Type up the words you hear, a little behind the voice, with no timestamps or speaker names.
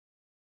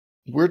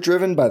We're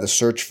driven by the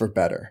search for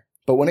better.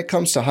 But when it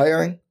comes to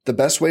hiring, the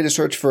best way to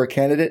search for a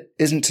candidate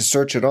isn't to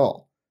search at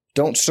all.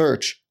 Don't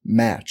search,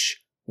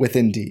 match with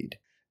Indeed.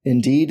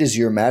 Indeed is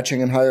your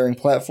matching and hiring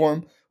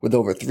platform with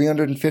over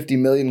 350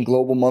 million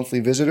global monthly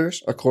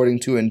visitors,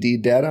 according to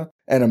Indeed data,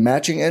 and a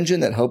matching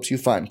engine that helps you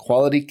find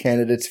quality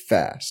candidates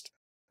fast.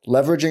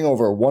 Leveraging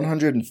over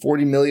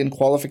 140 million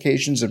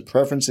qualifications and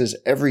preferences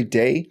every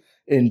day,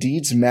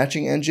 Indeed's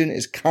matching engine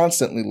is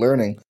constantly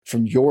learning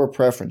from your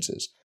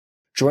preferences.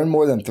 Join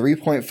more than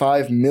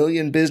 3.5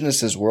 million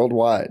businesses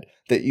worldwide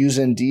that use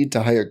Indeed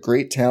to hire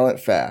great talent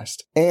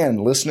fast.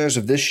 And listeners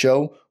of this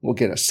show will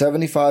get a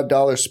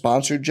 $75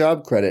 sponsored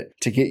job credit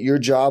to get your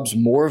jobs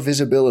more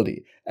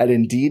visibility at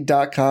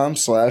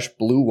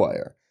Indeed.com/Blue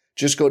Wire.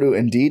 Just go to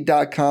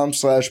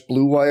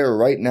Indeed.com/Blue Wire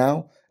right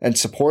now and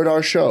support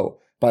our show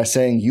by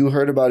saying you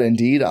heard about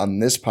Indeed on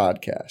this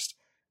podcast.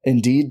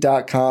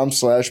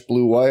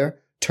 Indeed.com/Blue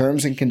Wire.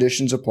 Terms and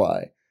conditions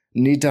apply.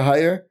 Need to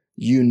hire?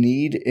 You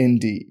need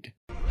Indeed.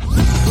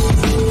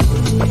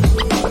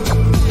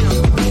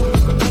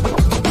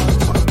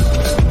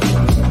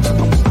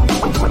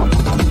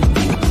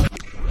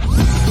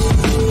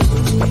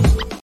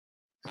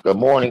 Good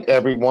morning,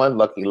 everyone.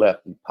 Lucky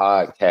Lefty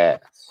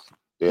podcast.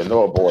 The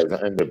Notre boys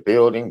are in the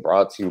building,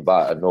 brought to you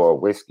by Notre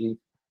Whiskey,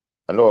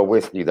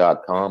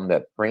 AnoraWhiskey.com,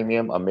 that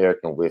premium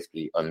American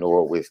whiskey,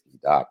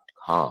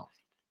 AnoraWhiskey.com.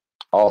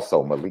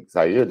 Also,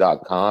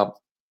 MalikZaire.com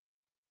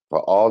for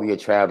all your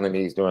traveling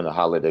needs during the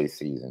holiday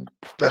season.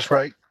 That's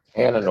right.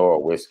 And Notre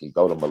Whiskey.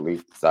 Go to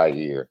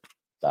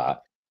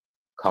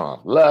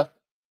MalikZaire.com. Left,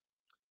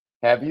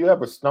 have you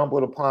ever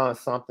stumbled upon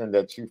something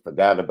that you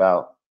forgot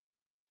about?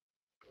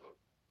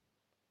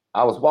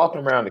 I was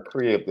walking around the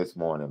crib this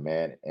morning,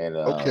 man, and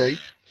okay.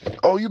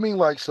 Oh, you mean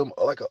like an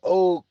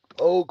old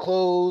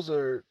clothes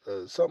or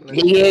something?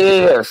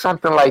 Yeah,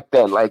 something like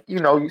that. Like,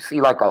 you see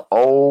like an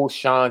old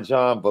Sean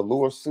John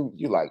velour suit.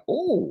 You like,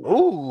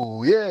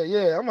 ooh,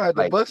 yeah. I'm gonna have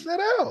to bust that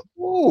out.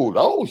 Ooh,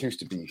 those used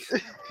to be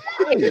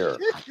fire.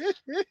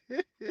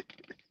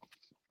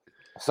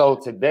 So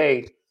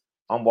today,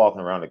 I'm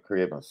walking around the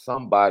crib and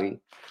somebody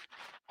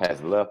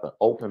has left an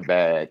open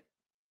bag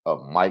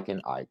of Mike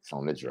and Ike's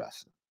on the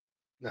dresser.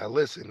 Now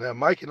listen,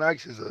 Mike and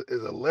Ike's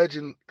is a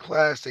legend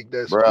classic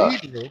that's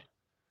regional.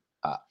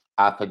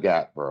 I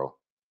forgot, bro.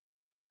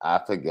 I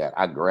forgot.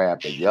 I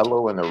grabbed the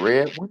yellow and the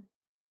red one.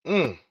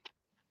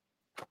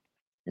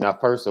 Now,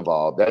 first of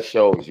all, that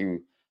shows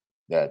you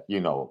that,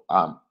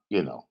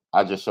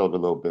 I just showed a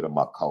little bit of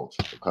my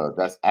culture because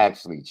that's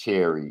actually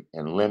cherry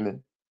and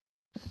lemon.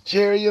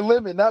 Cherry and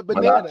lemon, not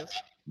banana.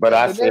 But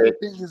I said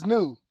thing is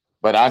new.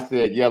 But I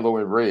said yellow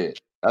and red.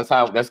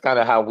 That's kind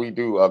of how we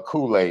do a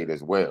Kool-Aid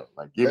as well.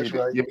 Like give me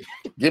the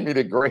grape. Give me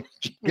the grape.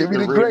 Give me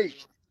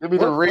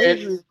the red.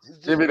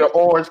 Give me the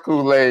orange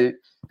Kool-Aid.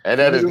 And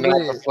that is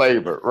not the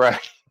flavor,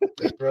 right?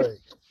 That's right.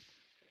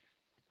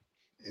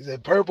 Is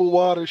that purple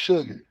water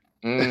sugar?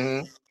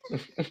 Mm-hmm.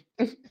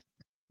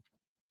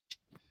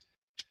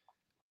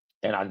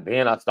 And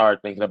then I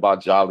started thinking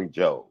about Jolly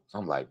Joe's.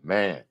 I'm like,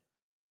 man,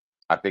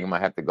 I think I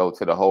might have to go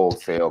to the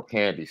wholesale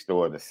candy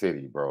store in the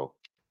city, bro.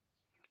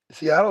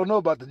 See, I don't know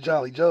about the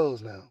Jolly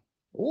Joes now.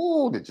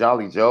 Ooh, the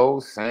Jolly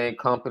Joes, same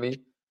company.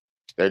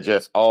 They're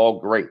just all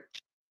great.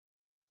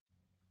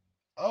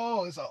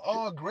 Oh, it's an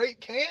all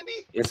great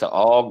candy? It's an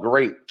all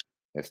great.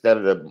 Instead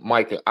of the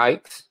Mike and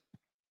Ike's,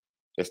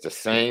 it's the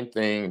same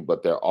thing,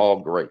 but they're all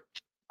great.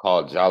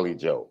 Called Jolly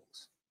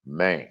Joes.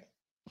 Man.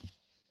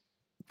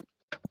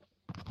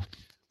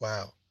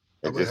 Wow.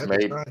 It just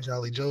made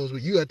Jolly Joes,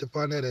 but you have to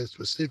find that at a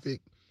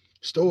specific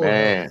store.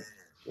 Man,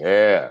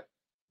 yeah.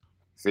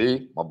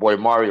 See, my boy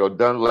Mario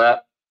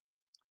Dunlap,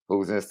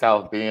 who's in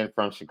South Bend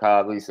from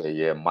Chicago, he said,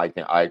 yeah, Mike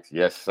and Ike's,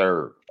 yes,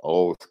 sir.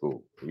 Old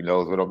school. He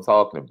knows what I'm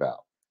talking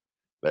about.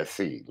 Let's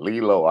see.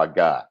 Lilo, I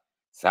got.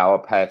 Sour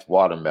Patch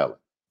Watermelon.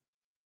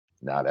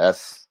 Now,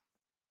 that's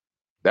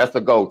a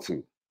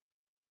go-to.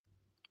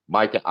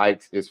 Mike and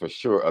Ike's is for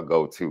sure a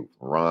go-to.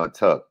 Ron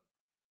Tuck.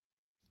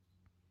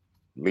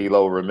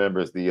 Lilo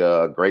remembers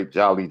the great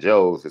Jolly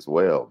Joes as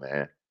well,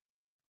 man.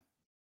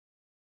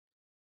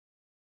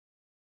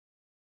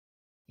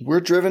 We're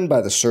driven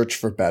by the search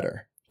for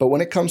better. But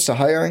when it comes to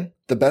hiring,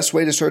 the best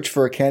way to search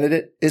for a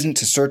candidate isn't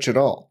to search at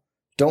all.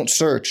 Don't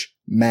search,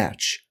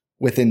 match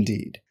with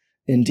Indeed.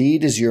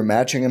 Indeed is your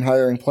matching and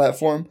hiring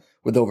platform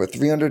with over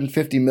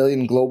 350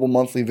 million global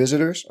monthly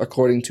visitors,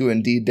 according to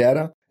Indeed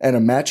data, and a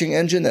matching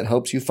engine that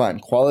helps you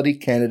find quality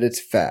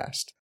candidates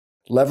fast.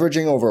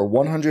 Leveraging over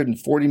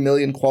 140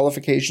 million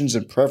qualifications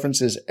and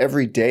preferences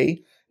every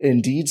day,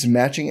 Indeed's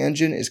matching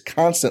engine is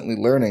constantly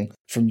learning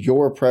from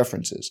your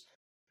preferences.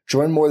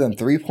 Join more than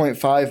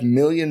 3.5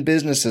 million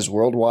businesses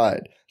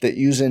worldwide that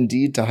use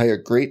Indeed to hire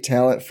great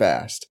talent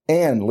fast.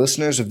 And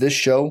listeners of this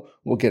show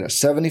will get a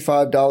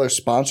 $75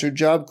 sponsored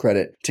job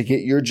credit to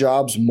get your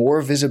jobs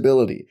more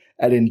visibility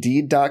at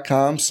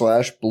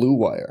Indeed.com/Blue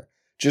Wire.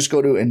 Just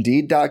go to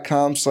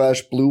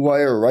Indeed.com/Blue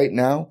Wire right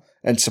now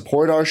and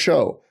support our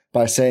show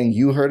by saying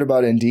you heard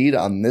about Indeed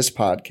on this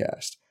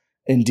podcast.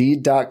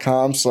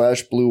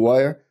 Indeed.com/Blue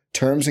Wire.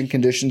 Terms and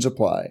conditions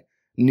apply.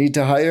 Need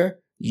to hire?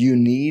 You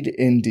need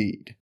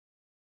Indeed.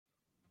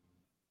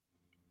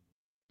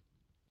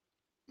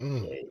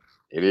 It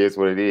is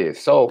what it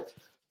is. So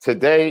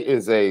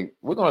today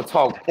we're going to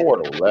talk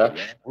portal,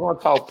 left. We're going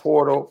to talk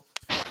portal.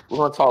 We're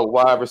going to talk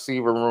wide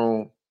receiver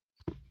room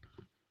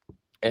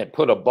and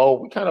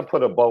we kind of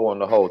put a bow on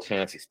the whole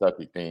Chancey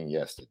Stuckey thing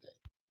yesterday.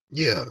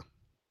 Yeah.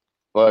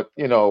 But,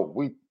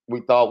 we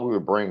thought we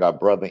would bring our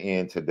brother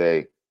in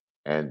today.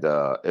 And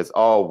as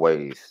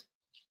always,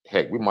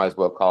 heck, we might as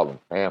well call him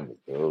family,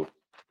 dude.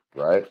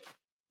 Right?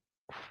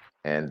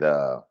 And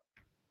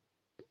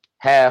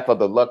half of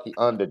the lucky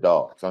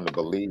underdogs on the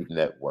Believe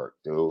Network,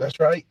 dude. That's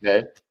right.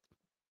 Okay.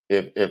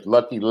 If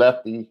Lucky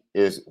Lefty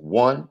is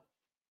 1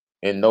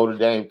 in Notre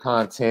Dame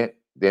content,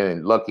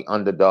 then Lucky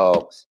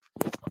Underdogs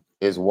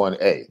is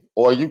 1A.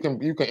 Or you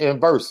can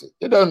inverse it.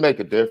 It doesn't make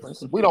a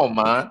difference. We don't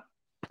mind.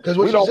 Because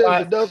what you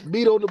said is enough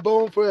meat on the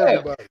bone for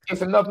everybody.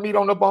 It's enough meat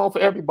on the bone for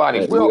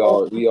everybody. Hey, we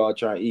all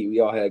trying to eat. We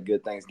all had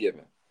good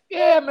Thanksgiving.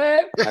 Yeah,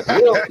 man.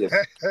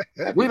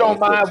 We don't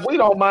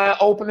mind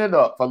opening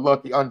up for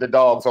Lucky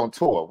Underdogs on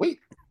tour.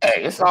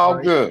 It's all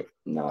good.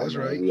 No, that's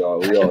man, right. We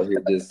all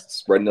here just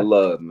spreading the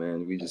love,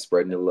 man. We just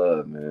spreading the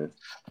love, man.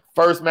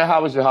 First, man,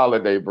 how was your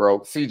holiday, bro?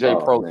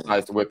 CJ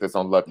Prosise with us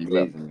on Lucky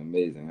Left.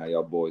 Amazing. How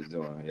y'all boys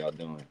doing? How y'all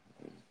doing?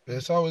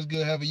 It's always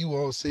good having you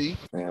on, C.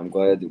 Man, I'm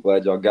glad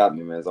y'all got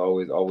me, man. It's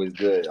always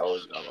good. I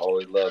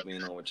always love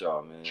being on with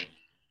y'all, man.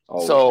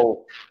 Always.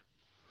 So,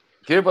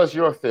 give us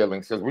your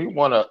feelings, because we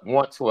want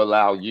to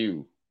allow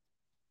you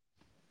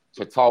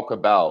to talk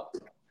about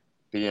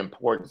the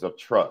importance of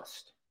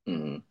trust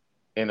in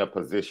a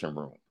position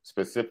room,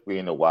 specifically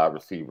in the wide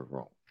receiver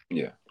room.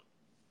 Yeah.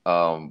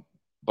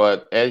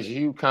 But as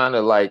you kind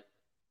of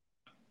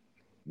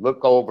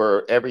look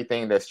over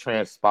everything that's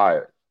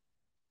transpired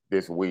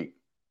this week,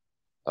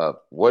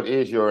 what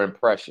is your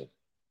impression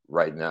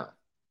right now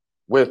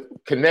with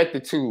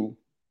connected to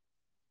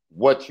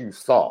what you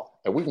saw?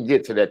 And we can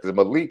get to that because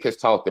Malik has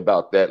talked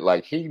about that.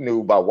 Like, he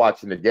knew by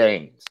watching the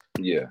games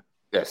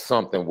that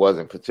something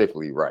wasn't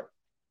particularly right.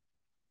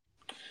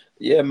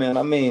 Yeah, man.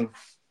 I mean,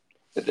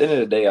 at the end of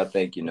the day, I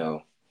think,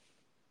 I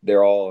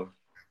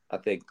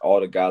think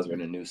all the guys are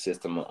in a new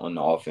system on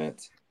the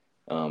offense,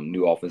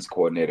 new offense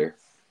coordinator.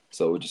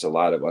 So just a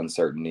lot of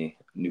uncertainty,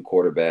 new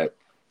quarterback.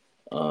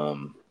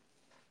 And,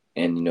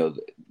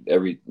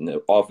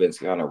 the offense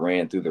kind of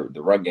ran through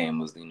the run game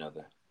was,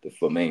 the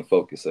main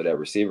focus of that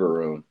receiver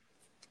room.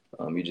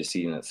 You just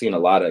seen a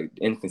lot of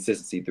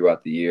inconsistency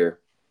throughout the year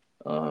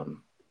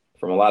from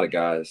a lot of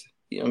guys.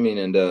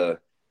 And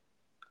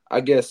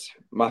I guess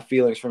my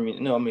feelings from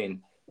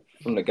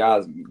the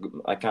guys,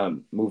 I kind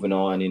of moving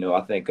on.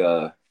 I think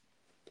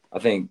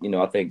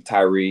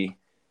Tyree.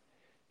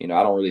 I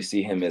don't really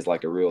see him as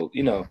like a real.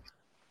 He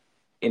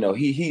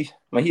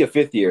a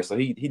fifth year, so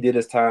he did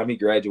his time. He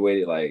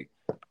graduated. Like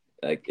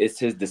it's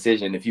his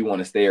decision if you want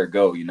to stay or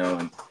go.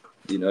 And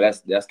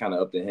that's kind of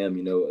up to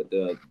him.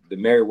 The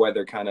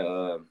Merriweather kind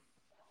of.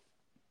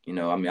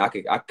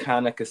 I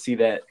kind of could see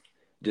that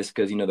just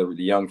because the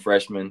young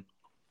freshman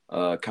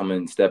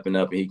coming stepping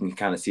up, and he can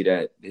kind of see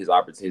that his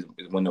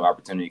window of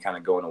opportunity kind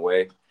of going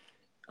away.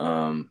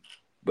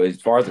 But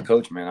as far as the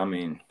coach,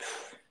 man,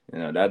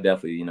 that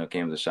definitely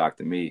came as a shock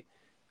to me.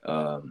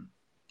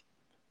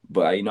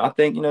 But I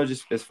think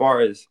just as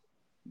far as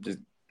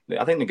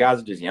I think the guys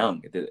are just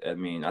young.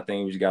 I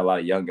think we just got a lot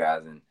of young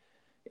guys, and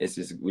it's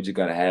just we just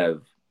gotta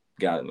have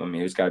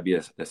there's got to be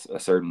a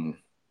certain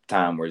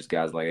time where it's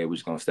guys like, hey, we're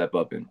just gonna step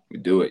up and we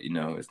do it.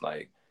 It's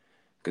like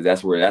because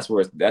that's where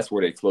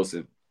the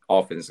explosive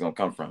offense is gonna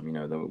come from.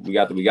 We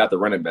got the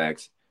running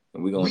backs,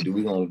 and we're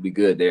gonna be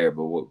good there.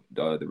 But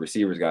the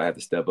receivers gotta have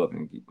to step up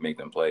and make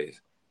them plays.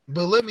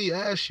 But let me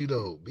ask you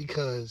though,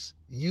 because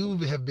you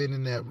have been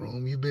in that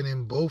room, you've been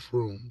in both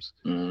rooms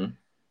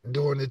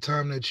during the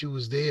time that you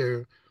was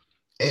there,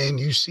 and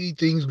you see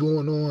things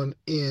going on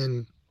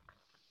in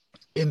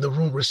the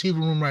room, receiver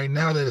room right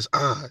now that is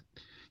odd.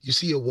 You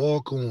see a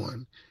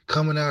walk-on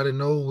coming out of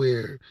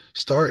nowhere,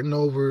 starting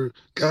over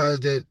guys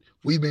that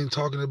we've been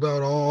talking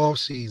about all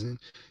offseason.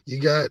 You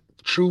got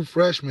true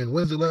freshmen.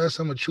 When's the last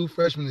time a true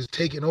freshman is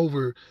taking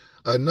over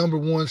a number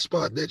one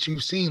spot that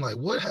you've seen? Like,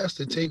 what has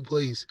to take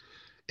place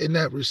in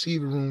that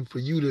receiver room for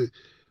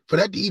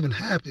that to even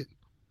happen?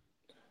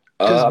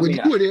 Because when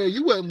you were there,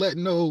 you wasn't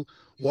letting no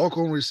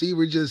walk-on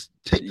receiver just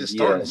take the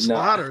starting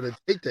spot or to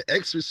take the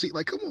extra seat.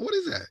 Like, come on, what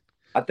is that?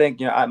 I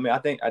think, I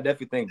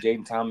definitely think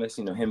Jaden Thomas,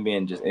 him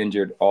being just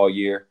injured all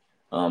year,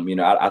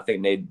 I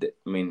think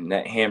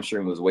that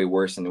hamstring was way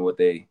worse than what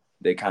they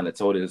kind of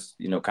told us,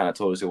 it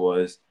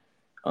was.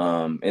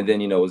 And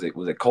then, was it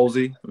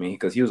Colsey?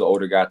 Because he was an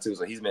older guy too,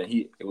 so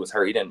it was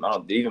hurt. Did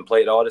he even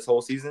play it all this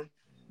whole season?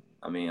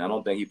 I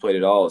don't think he played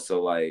it all.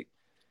 So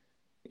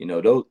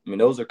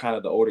those are kind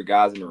of the older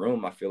guys in the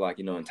room. I feel like,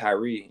 and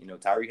Tyree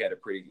had a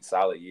pretty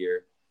solid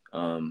year.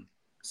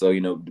 So,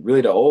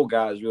 really the old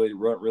guys really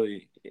weren't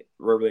really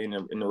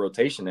in the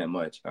rotation that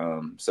much.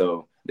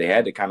 So they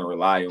had to kind of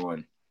rely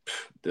on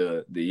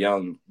the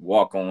young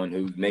walk-on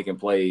who's making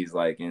plays,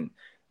 and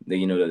the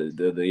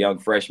young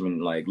freshmen,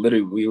 like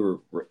literally we were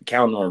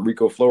counting on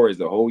Rico Flores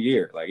the whole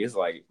year. Like it's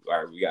like, all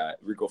right, we got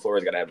Rico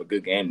Flores got to have a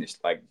good game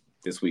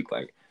this week.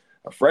 Like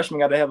a freshman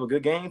got to have a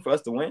good game for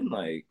us to win.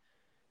 Like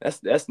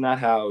that's not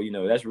how,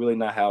 that's really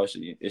not how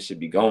it should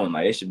be going.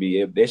 Like they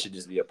should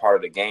just be a part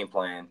of the game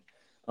plan.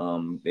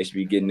 They should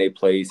be getting their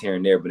plays here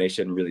and there, but they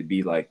shouldn't really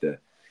be like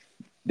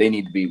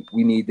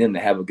we need them to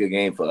have a good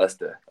game for us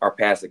our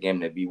passing game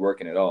to be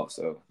working at all.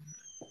 So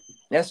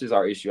that's just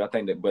our issue. I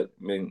think that, but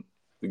I mean,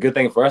 the good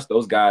thing for us,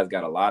 those guys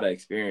got a lot of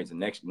experience, and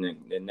next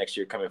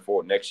year coming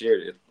forward, next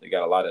year they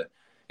got a lot of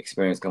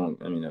experience going.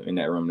 I mean, in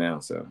that room now.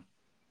 So,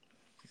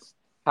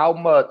 how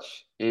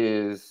much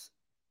is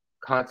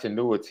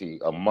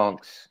continuity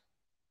amongst,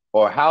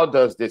 or how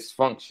does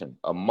dysfunction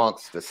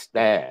amongst the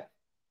staff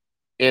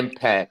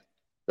impact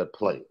the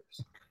players?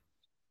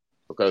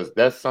 Because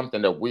that's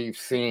something that we've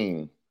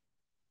seen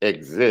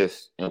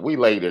exist, and we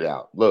laid it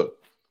out. Look.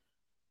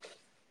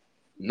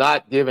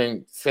 Not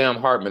giving Sam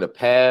Hartman a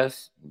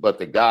pass, but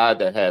the guy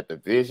that had the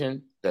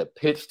vision that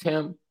pitched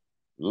him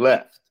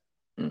left.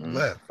 Mm-hmm.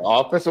 Left. The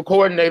offensive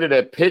coordinator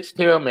that pitched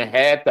him and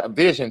had the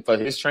vision for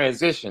his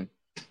transition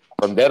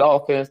from that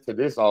offense to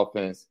this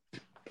offense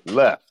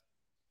left.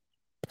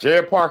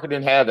 Jared Parker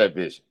didn't have that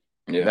vision.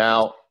 Yeah.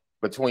 Now,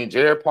 between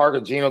Jared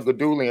Parker, Gino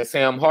Guidugli, and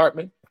Sam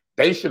Hartman,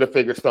 they should have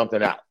figured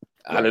something out.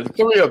 Out of the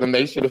three of them,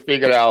 they should have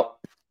figured out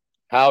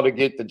how to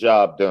get the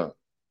job done.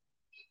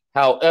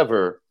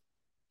 However,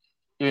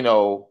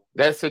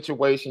 that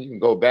situation, you can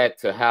go back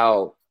to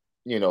how,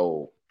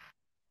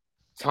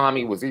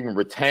 Tommy was even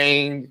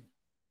retained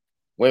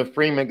when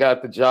Freeman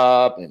got the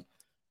job, and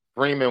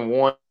Freeman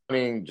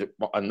wanting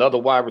another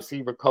wide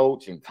receiver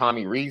coach, and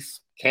Tommy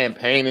Reese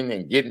campaigning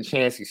and getting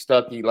Chancey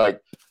Stuckey.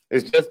 Like,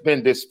 it's just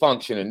been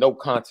dysfunction and no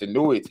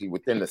continuity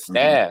within the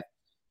staff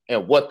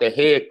and what the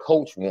head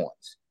coach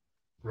wants.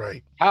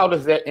 Right. How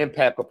does that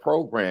impact a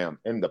program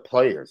and the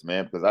players,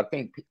 man? Because I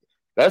think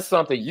that's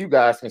something you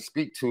guys can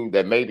speak to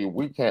that maybe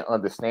we can't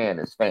understand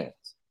as fans.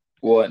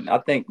 Well, I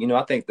think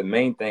the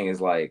main thing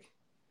is like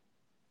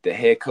the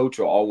head coach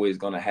are always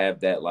going to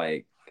have that,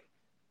 like,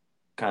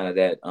 kind of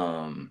that,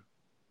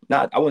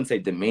 I wouldn't say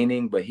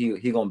demeaning, but he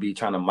going to be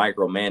trying to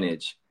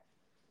micromanage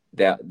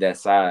that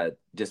side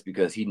just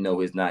because he know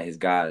it's not his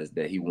guys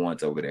that he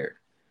wants over there.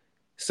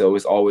 So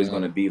it's always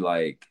going to be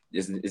like,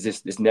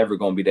 it's never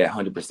going to be that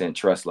 100%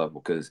 trust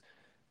level. Cause,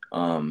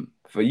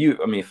 for you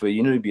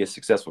to be a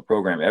successful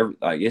program,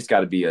 it's got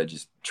to be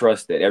just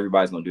trust that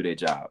everybody's gonna do their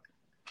job.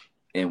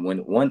 And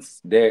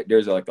once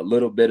there's like a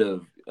little bit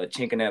of a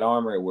chink in that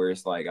armor where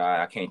it's like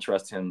I can't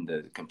trust him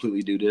to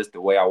completely do this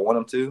the way I want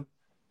him to,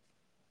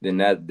 then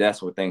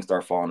that's where things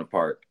start falling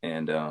apart.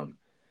 And and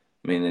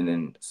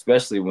then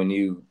especially when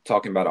you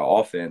talking about an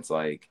offense,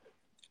 like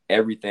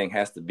everything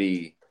has to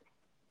be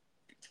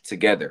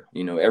together.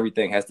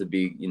 Everything has to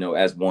be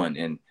as one.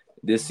 And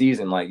this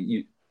season, like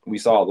we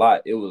saw a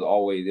lot. It was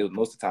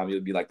most of the time it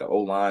would be like the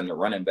O-line, the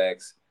running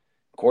backs,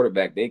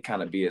 quarterback, they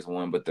kind of be as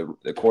one, but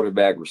the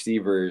quarterback,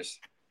 receivers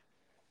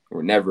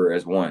were never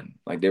as one.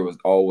 Like there was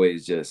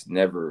always just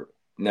never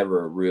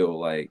a real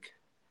like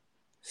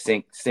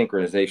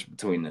synchronization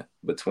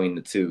between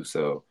the two.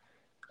 So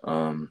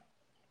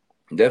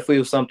definitely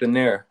was something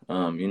there.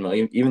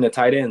 Even the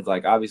tight ends,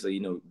 like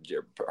obviously,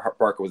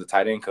 Parker was a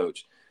tight end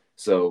coach.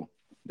 So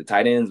the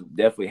tight ends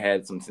definitely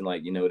had something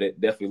like, they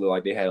definitely looked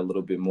like they had a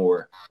little bit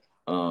more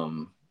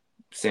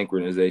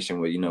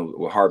synchronization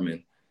with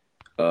Hartman,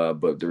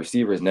 but the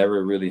receivers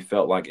never really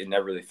felt like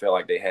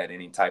they had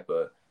any type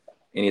of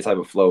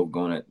flow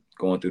going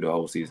through the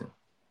whole season.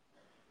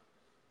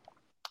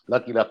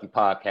 Lucky Lefty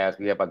podcast.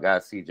 We have our guy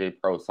CJ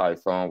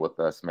Prosise on with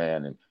us,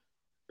 man, and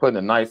putting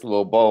a nice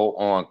little bow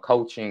on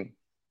coaching.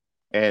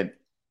 And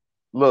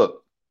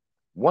look,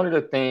 one of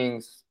the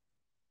things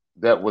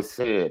that was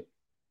said,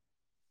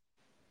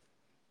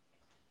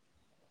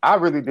 I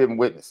really didn't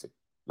witness it.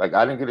 Like,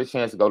 I didn't get a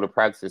chance to go to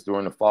practice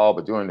during the fall,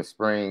 but during the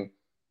spring,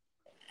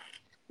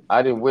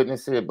 I didn't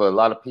witness it. But a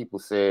lot of people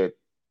said,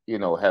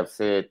 have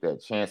said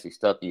that Chancey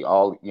Stuckey,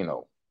 all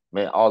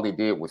he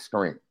did was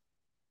scream.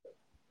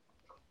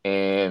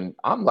 And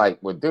I'm like,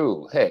 well,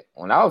 dude, heck,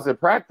 when I was at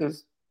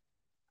practice,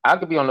 I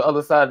could be on the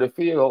other side of the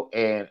field,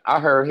 and I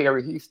heard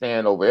Harry He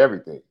stand over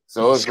everything.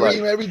 So it's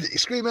scream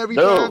every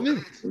 5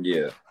 minutes.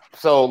 Yeah.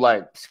 So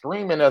like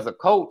screaming as a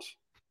coach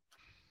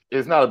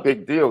is not a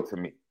big deal to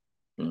me.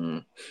 Mm-hmm.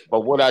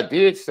 But what I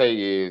did say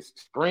is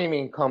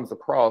screaming comes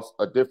across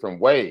a different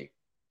way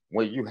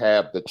when you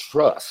have the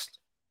trust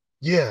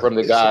from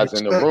the guys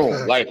in the room.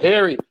 Factor. Like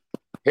Harry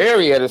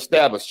had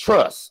established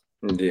trust.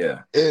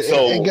 Yeah.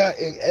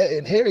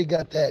 And Harry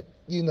got that,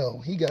 he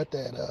got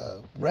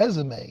that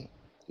resume.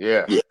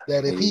 Yeah.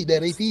 That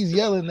if he's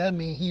yelling, that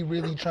means he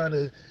really trying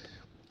to,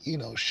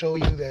 show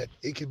you that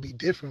it can be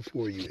different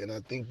for you. And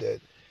I think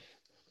that,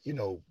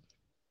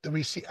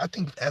 I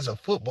think as a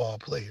football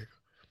player,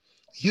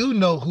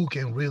 who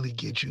can really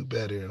get you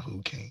better and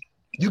who can't.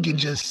 You can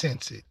just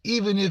sense it.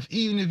 Even if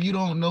you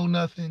don't know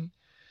nothing,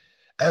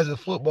 as a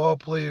football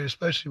player,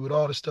 especially with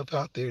all the stuff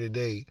out there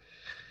today,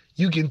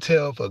 you can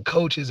tell if a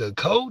coach is a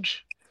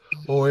coach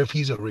or if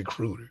he's a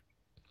recruiter.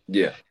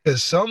 Yeah.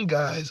 Because some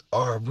guys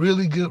are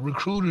really good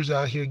recruiters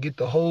out here, get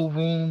the whole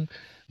room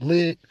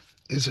lit.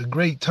 It's a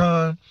great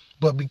time.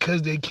 But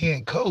because they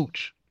can't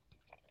coach,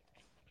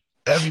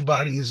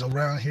 everybody is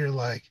around here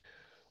like,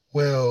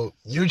 well,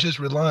 you're just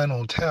relying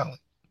on talent.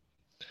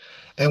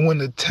 And when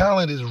the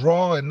talent is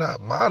raw and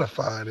not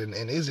modified and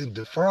isn't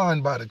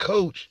defined by the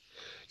coach,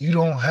 you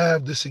don't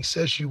have the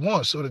success you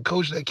want. So the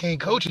coach that can't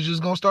coach is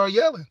just going to start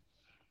yelling.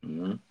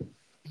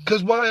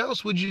 Because why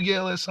else would you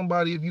yell at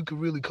somebody if you could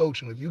really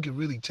coach him, if you could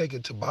really take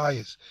it to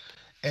bias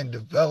and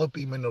develop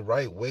him in the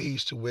right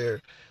ways to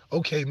where,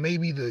 okay,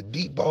 maybe the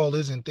deep ball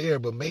isn't there,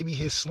 but maybe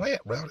his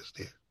slant route is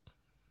there.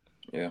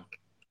 Yeah.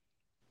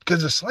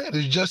 Because the slant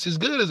is just as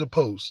good as a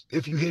post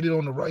if you hit it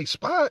on the right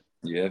spot.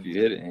 Yeah, if you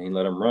hit it and you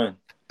let him run.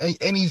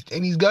 And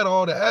he's got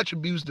all the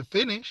attributes to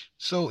finish.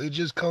 So it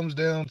just comes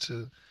down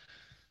to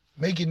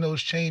making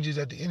those changes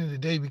at the end of the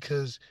day,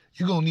 because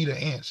you're going to need an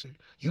answer.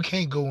 You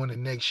can't go in the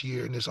next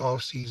year in this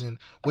offseason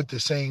with the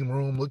same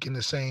room looking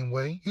the same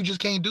way. You just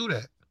can't do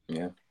that.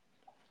 Yeah.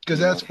 Because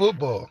that's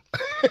football.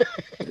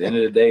 At the end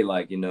of the day,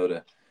 like,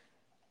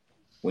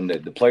 when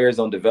the players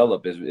don't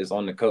develop, it's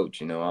on the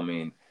coach. I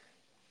mean,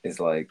 it's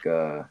like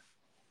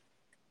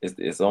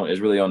it's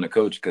really on the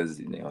coach,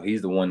 because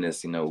he's the one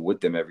that's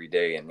with them every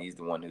day, and he's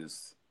the one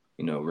who's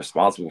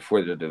responsible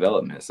for their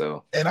development.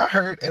 So and I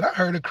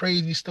heard a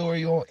crazy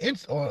story on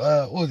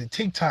what was it,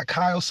 TikTok,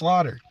 Kyle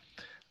Slaughter.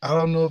 I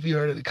don't know if you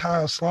heard of the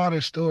Kyle Slaughter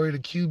story, the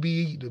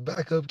QB, the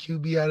backup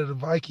QB out of the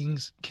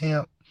Vikings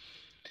camp.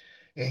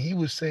 And he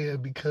was saying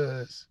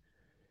because,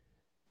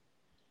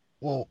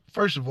 well,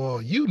 first of all,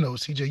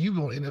 CJ, you've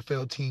been on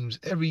NFL teams.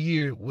 Every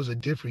year was a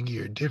different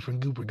year, different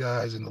group of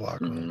guys in the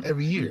locker room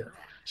every year.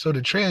 So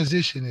the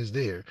transition is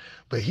there.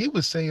 But he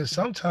was saying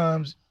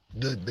sometimes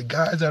the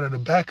guys that are the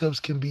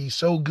backups can be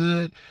so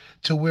good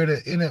to where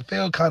the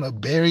NFL kind of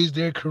buries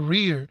their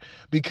career,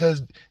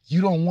 because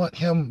you don't want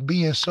him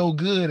being so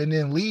good and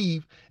then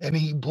leave and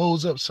he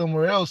blows up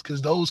somewhere else,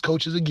 because those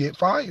coaches will get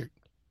fired.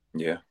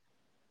 Yeah.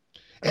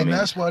 And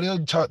that's why they'll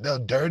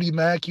dirty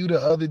Mac you to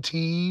other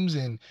teams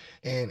and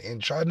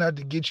try not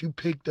to get you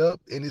picked up.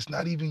 And it's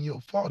not even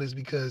your fault. It's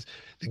because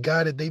the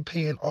guy that they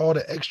paying all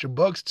the extra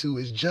bucks to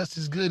is just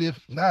as good, if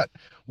not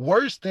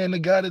worse, than the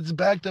guy that's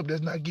backed up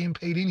that's not getting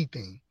paid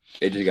anything.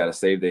 They just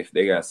gotta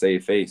they gotta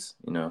save face,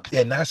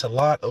 And that's a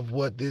lot of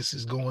what this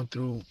is going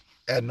through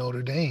at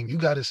Notre Dame. You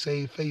got to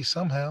save face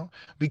somehow,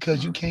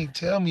 because you can't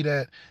tell me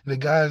that the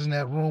guys in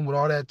that room with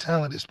all that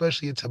talent,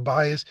 especially at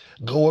Tobias,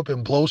 go up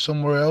and blow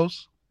somewhere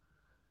else.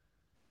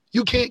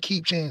 You can't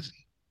keep chancing.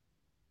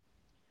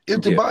 If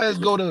Tobias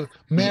go to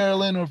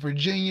Maryland or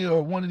Virginia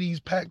or one of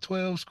these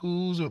Pac-12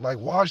 schools or like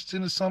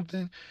Washington or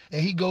something,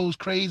 and he goes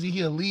crazy,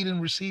 he a leading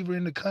receiver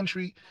in the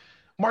country,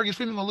 Marcus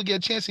Freeman gonna look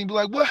at Chancey and be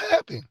like, what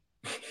happened?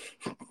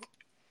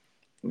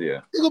 Yeah.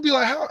 He's gonna be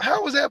like,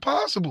 how is that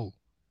possible?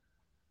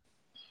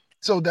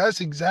 So that's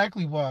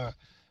exactly why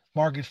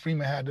Marcus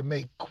Freeman had to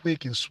make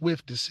quick and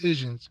swift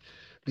decisions,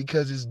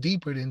 because it's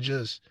deeper than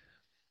just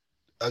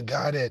a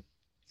guy that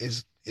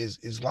is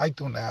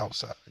liked on the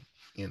outside,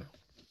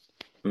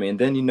 I mean,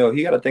 then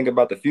he got to think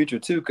about the future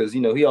too, because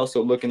he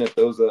also looking at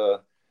those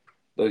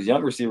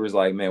young receivers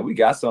like, man, we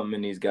got something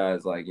in these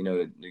guys, like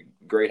the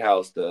Great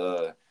House,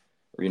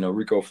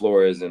 Rico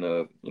Flores and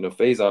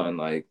Faison.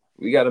 Like,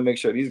 we got to make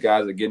sure these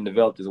guys are getting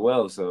developed as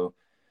well. So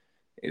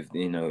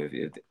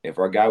if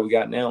our guy we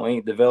got now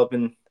ain't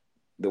developing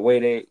the way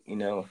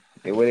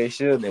they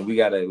should, then we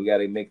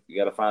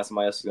gotta find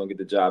somebody else who's gonna get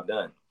the job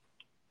done.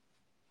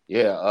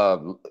 Yeah,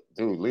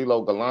 dude,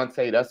 Lilo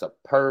Galante, that's a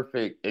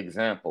perfect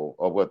example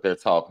of what they're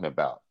talking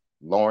about.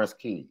 Lawrence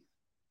Keys.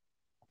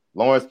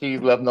 Lawrence Keys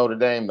left Notre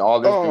Dame.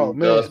 All this dude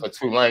does for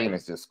Tulane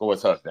is just score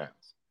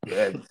touchdowns.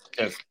 Yeah,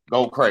 just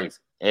go crazy.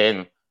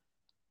 And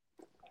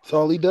that's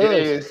all he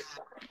does.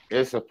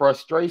 It's a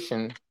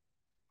frustration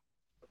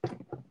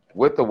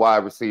with the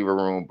wide receiver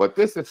room. But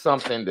this is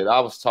something that I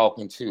was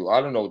talking to,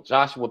 I don't know,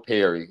 Joshua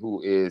Perry,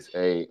 who is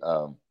a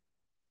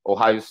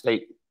Ohio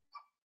State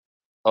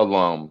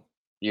alum.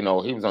 He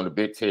was on the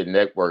Big Ten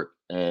Network,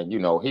 and,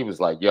 he was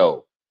like,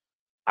 yo,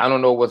 I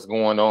don't know what's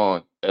going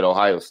on at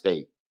Ohio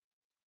State,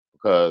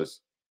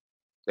 because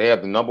they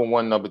have the number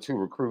 1, number 2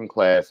 recruiting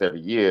class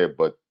every year,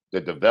 but the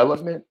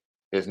development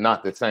is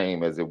not the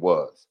same as it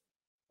was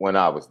when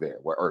I was there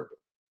with Urban.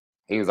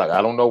 He was like,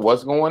 I don't know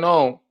what's going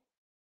on,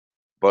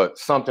 but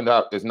something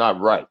is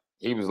not right.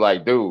 He was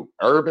like, dude,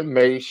 Urban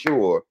made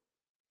sure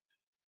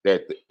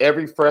that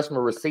every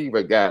freshman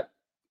receiver got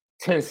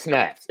 10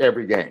 snaps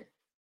every game.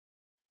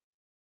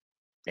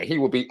 And he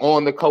would be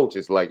on the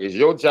coaches like, it's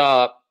your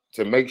job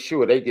to make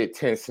sure they get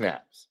 10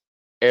 snaps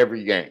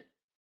every game.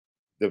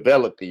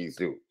 Develop these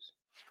dudes.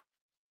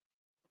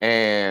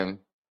 And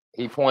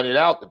he pointed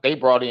out that they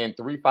brought in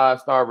 3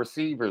 5-star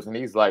receivers, and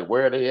he's like,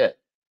 where are they at?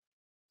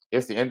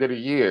 It's the end of the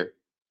year,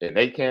 and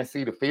they can't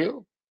see the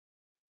field.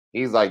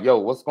 He's like, yo,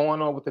 what's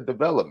going on with the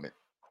development?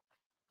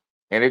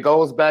 And it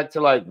goes back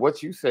to like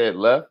what you said,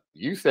 Left.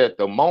 You said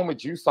the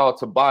moment you saw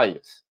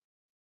Tobias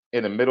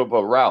in the middle of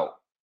a route,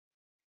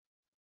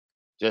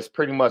 just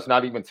pretty much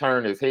not even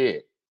turn his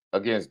head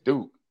against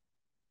Duke,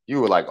 you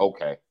were like,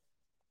 okay,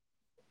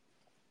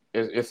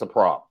 it's a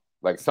problem.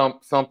 Like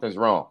something's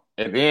wrong.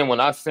 And then when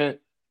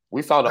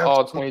we saw the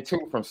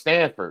all-22 from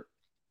Stanford,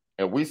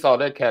 and we saw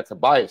that cat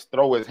Tobias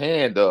throw his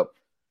hand up,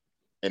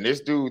 and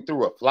this dude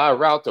threw a fly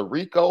route to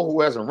Rico,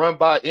 who hasn't run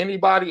by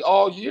anybody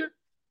all year.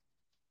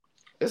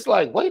 It's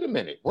like, wait a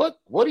minute, what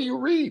are you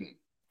reading?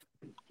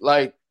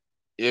 Like,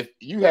 if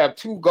you have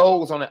 2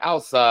 goals on the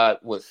outside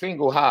with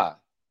single high,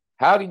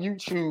 how do you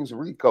choose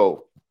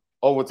Rico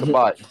over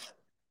Tobias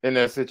in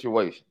that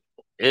situation?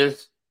 It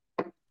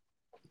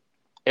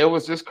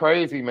was just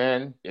crazy,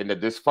 man. And the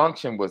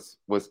dysfunction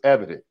was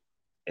evident.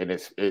 And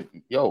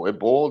it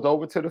boiled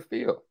over to the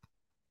field.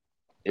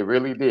 It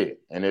really did.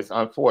 And it's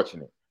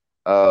unfortunate.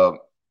 I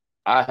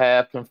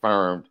have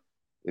confirmed,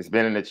 it's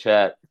been in the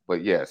chat,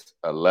 but yes,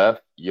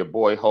 left, your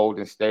boy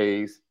Holden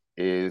Stays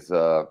is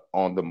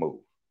on the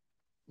move.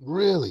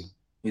 Really?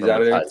 He's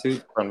out of there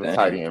too? From the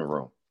tight end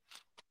room.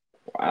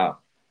 Wow.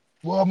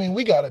 Well, I mean,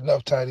 we got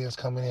enough tight ends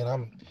coming in.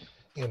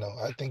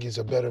 I think it's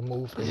a better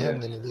move for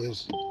him than it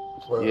is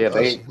for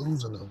us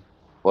losing them.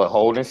 But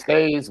Holden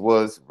Stays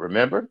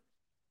remember?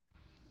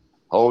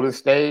 Holden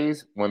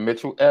Stays when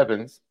Mitchell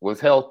Evans was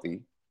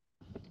healthy.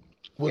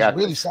 Was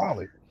really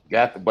solid.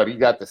 But he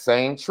got the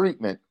same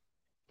treatment.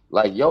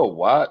 Like, yo,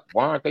 why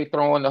aren't they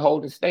throwing the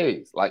Holden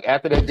Stays? Like,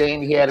 after that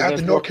game he had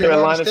against North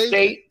Carolina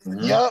State.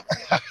 Yep.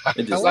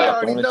 It just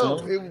already know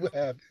it would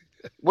happen.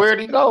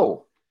 Where'd he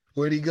go?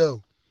 Where'd he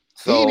go?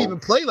 So, he didn't even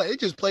play it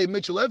just played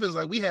Mitchell Evans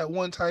like we had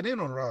one tight end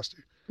on the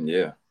roster.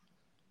 Yeah.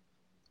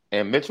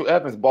 And Mitchell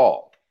Evans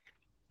balled.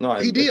 No,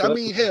 he did. I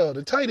mean, hell,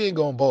 the tight end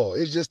gonna ball.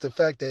 It's just the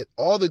fact that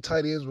all the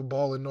tight ends were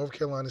balling. North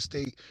Carolina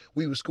State,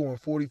 we were scoring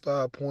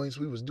 45 points.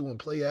 We was doing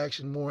play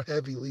action more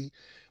heavily.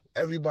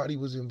 Everybody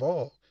was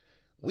involved.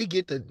 We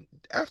get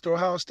after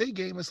Ohio State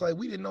game, it's like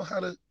we didn't know how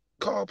to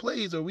call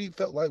plays, or we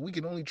felt like we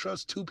could only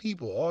trust 2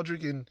 people,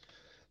 Aldrick and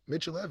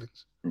Mitchell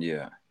Evans.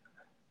 Yeah.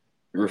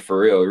 For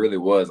real, it really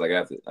was. Like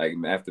after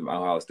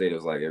Ohio State, it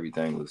was like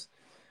everything was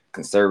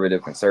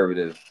conservative. I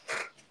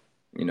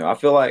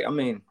feel like,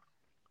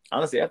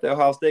 honestly, after the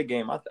Ohio State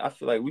game, I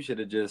feel like we should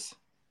have just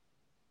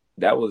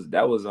that was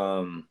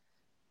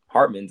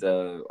Hartman's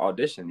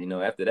audition.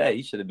 After that,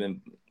 we should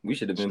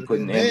have been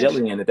putting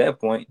Angeli in at that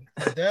point.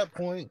 At that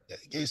point,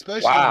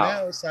 especially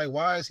now, it's like,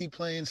 why is he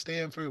playing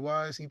Stanford?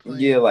 Why is he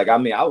playing? Yeah, like I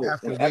would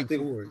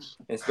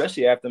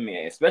especially after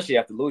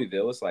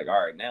Louisville. It's like,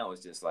 all right, now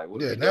it's just like,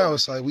 now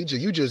it's like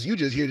you just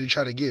here to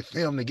try to get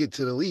film to get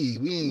to the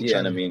league. We ain't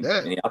trying to do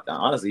that. And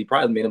honestly, he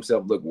probably made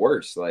himself look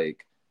worse,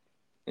 like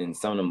in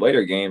some of them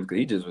later games, because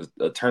he just was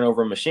a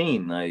turnover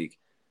machine, like,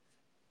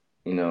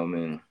 and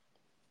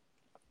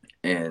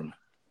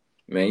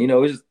man,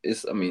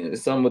 it's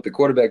something with the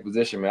quarterback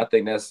position, man. I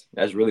think that's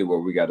really where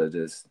we gotta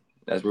we just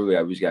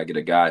gotta get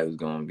a guy who's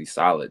gonna be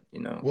solid,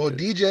 Well,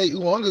 DJ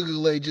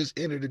Uwangagule just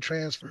entered the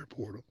transfer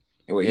portal.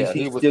 Well, he was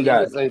able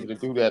to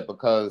do that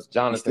because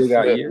Jonathan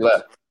Smith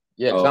left.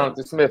 Yeah,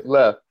 Jonathan Smith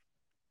left,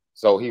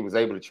 so he was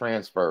able to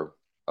transfer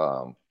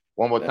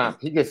one more time.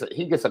 He gets a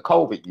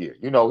COVID year.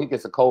 He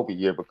gets a COVID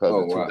year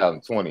because of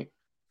 2020.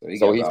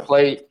 So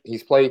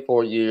he's played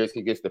 4 years.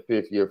 He gets the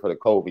 5th year for the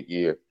COVID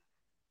year.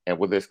 And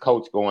with his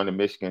coach going to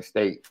Michigan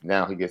State,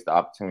 now he gets the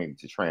opportunity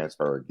to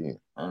transfer again.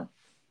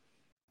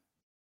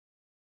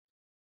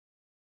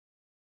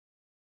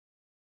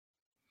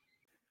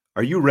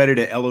 Are you ready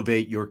to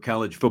elevate your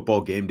college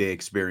football game day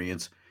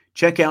experience?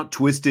 Check out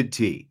Twisted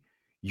Tea,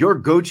 your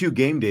go-to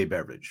game day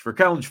beverage for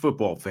college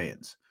football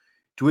fans.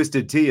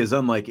 Twisted Tea is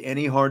unlike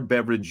any hard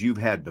beverage you've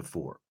had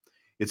before.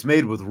 It's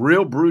made with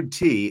real brewed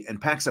tea and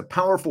packs a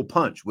powerful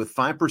punch with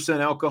 5%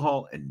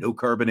 alcohol and no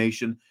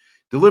carbonation,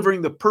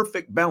 delivering the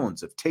perfect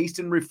balance of taste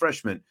and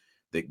refreshment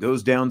that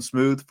goes down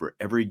smooth for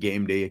every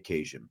game day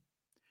occasion.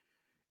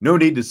 No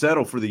need to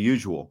settle for the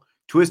usual.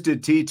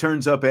 Twisted Tea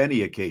turns up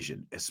any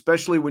occasion,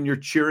 especially when you're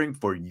cheering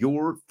for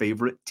your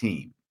favorite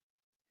team.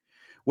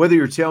 Whether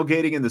you're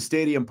tailgating in the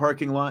stadium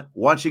parking lot,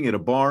 watching at a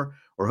bar,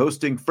 or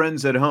hosting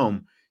friends at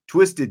home,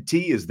 Twisted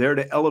Tea is there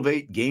to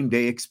elevate game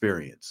day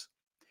experience.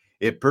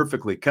 It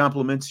perfectly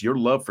complements your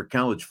love for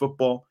college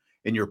football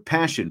and your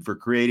passion for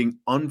creating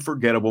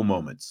unforgettable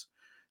moments.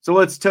 So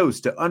let's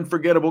toast to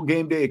unforgettable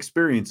game day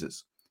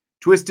experiences.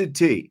 Twisted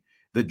Tea,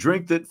 the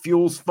drink that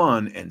fuels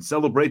fun and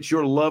celebrates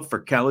your love for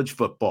college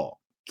football.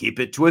 Keep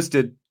it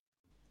twisted.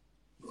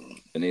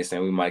 And they're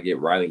saying we might get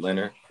Riley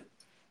Leonard.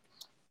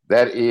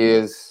 That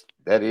is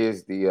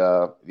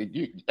the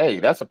hey,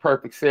 that's a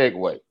perfect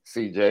segue,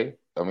 CJ.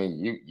 I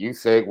mean, you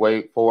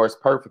segue for us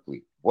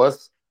perfectly.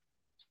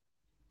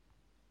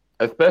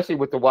 Especially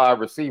with the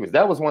wide receivers.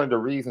 That was one of the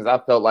reasons I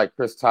felt like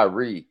Chris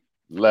Tyree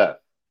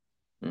left.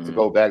 Mm-hmm. To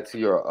go back to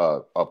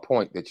your a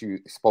point that you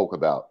spoke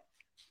about.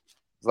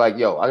 It's like,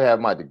 yo, I have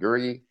my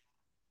degree.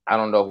 I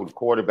don't know who the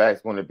quarterback's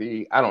going to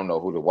be. I don't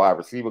know who the wide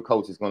receiver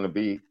coach is going to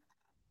be.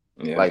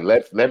 Yeah. Like,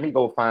 let me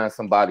go find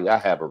somebody I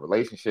have a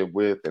relationship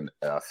with and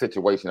a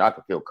situation I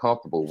can feel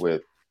comfortable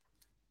with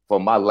for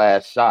my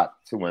last shot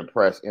to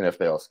impress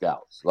NFL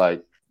scouts.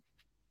 Like,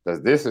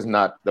 because this is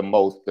not the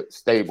most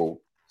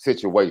stable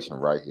situation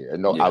right here.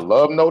 No, I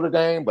love Notre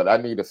Dame, but I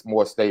need a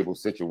more stable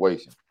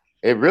situation.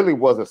 It really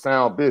was a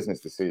sound business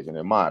decision,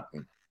 in my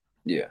opinion.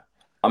 Yeah,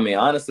 I mean,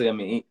 honestly, I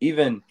mean,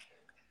 even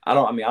I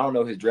don't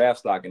know his draft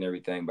stock and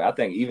everything, but I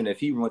think even if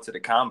he went to the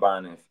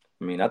combine,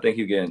 I think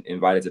he'd get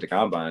invited to the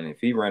combine.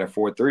 If he ran a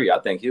 4.3, I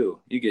think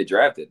he'll get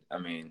drafted. I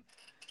mean,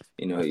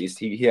 you know,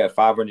 he had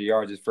 500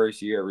 yards his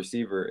first year at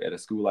receiver at a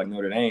school like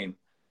Notre Dame.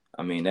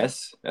 I mean,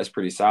 that's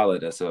pretty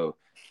solid. So,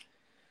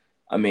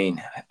 I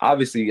mean,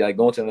 obviously, like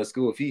going to another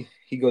school, if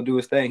he go do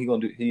his thing,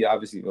 he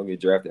obviously gonna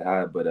get drafted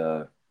high.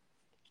 But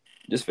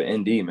just for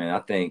ND, man, I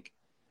think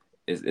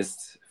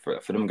it's for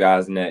them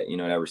guys in that, you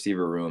know, that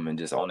receiver room and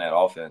just on that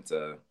offense,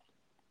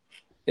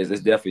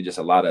 it's definitely just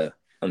a lot of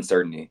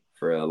uncertainty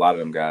for a lot of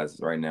them guys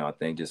right now. I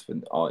think just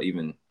for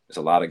even there's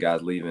a lot of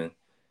guys leaving,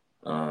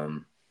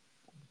 even,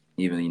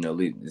 you know,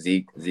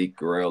 Zeke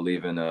Guerrero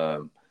leaving,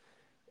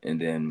 and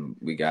then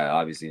we got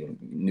obviously a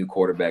new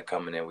quarterback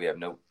coming in. We have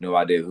no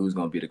idea who's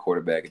going to be the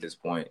quarterback at this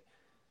point.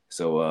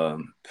 So I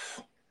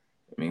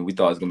mean, we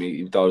thought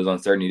it was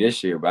uncertainty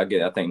this year, but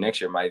I think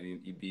next year might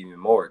be even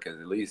more, because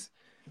at least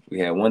we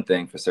had one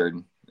thing for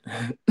certain.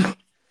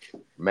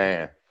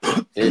 Man,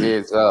 it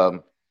is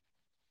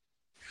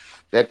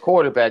that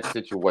quarterback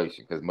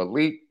situation, because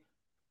Malik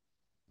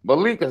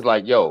is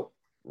like, yo,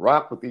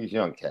 rock with these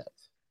young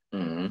cats.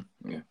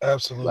 Mm-hmm. Yeah.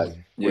 Absolutely. Like,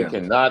 we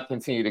cannot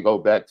continue to go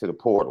back to the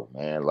portal,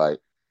 man. Like,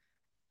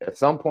 at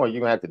some point,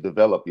 you're gonna have to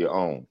develop your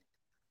own.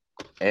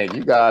 And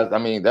you guys,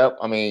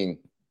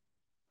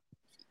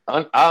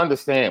 I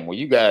understand when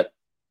you got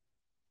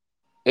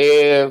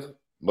Ev,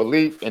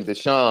 Malik, and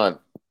Deshaun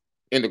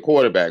in the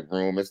quarterback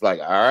room, it's like,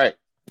 all right,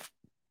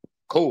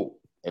 cool.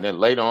 And then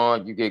later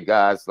on, you get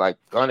guys like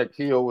Gunnar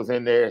Kiel was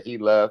in there, he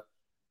left.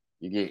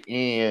 You get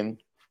Ian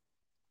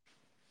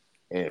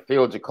and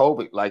Phil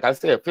Jacobic. Like I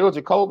said, Phil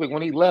Jacobic,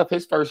 when he left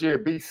his first year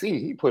at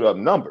BC, he put up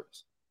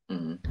numbers.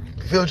 Mm-hmm.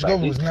 Phil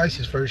Jacobic was nice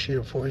his first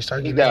year before he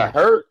started. He got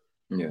hurt,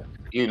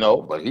 you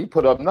know, but he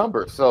put up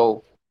numbers.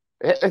 So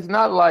it's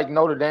not like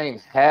Notre Dame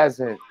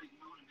hasn't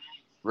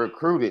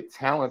recruited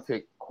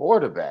talented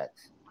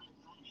quarterbacks,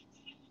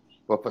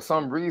 but for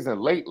some reason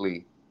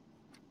lately,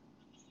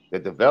 the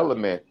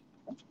development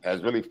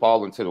has really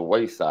fallen to the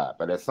wayside.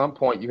 But at some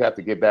point, you have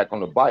to get back on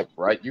the bike,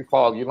 right? You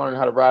fall, you learn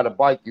how to ride a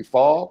bike, you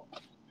fall,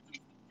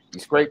 you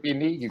scrape your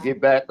knee, you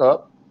get back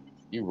up,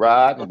 you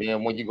ride, and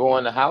then when you go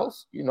in the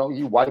house, you know,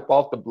 you wipe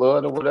off the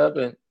blood or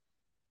whatever and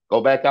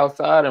go back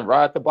outside and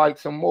ride the bike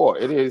some more.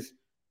 It is,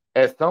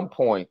 at some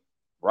point,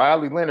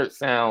 Riley Leonard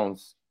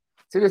sounds,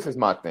 see, this is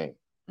my thing.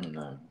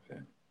 No,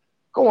 okay.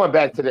 Going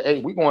back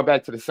to we're going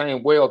back to the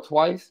same well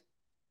twice.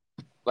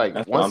 Like,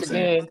 that's once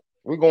again,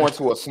 we're going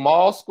to a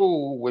small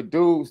school with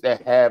dudes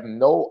that have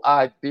no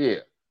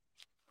idea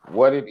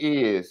what it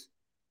is.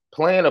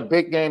 Playing a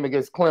big game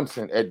against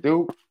Clemson at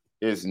Duke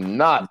is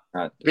not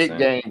big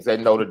games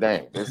at Notre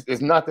Dame.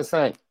 It's not the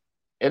same.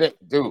 And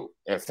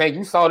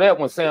you saw that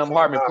when Sam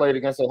Hartman played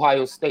against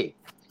Ohio State.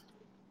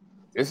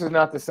 This is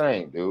not the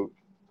same, dude.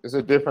 It's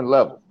a different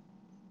level.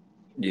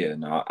 Yeah,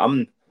 no,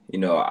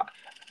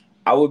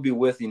 I would be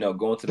with, you know,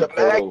 going to the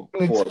portal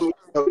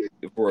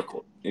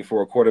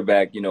for a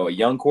quarterback, you know, a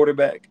young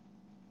quarterback.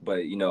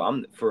 But, you know,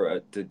 I'm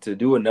to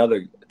do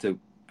another, to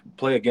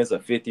play against a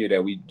fifth year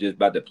that we just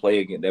about to play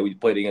again, that we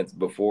played against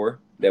before,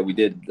 that we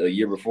did a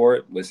year before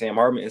it with Sam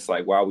Hartman. It's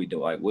like, why are we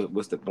doing? Like,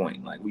 what's the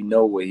point? Like, we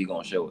know what he's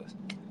gonna show us.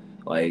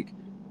 Like,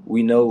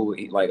 we know,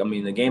 like, I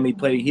mean, the game he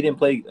played, he didn't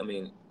play. I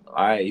mean,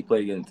 he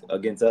played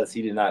against us.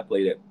 He did not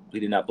play that. He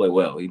did not play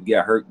well. He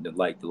got hurt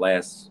like the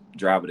last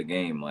drive of the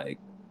game. Like,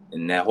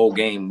 in that whole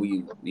game,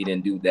 we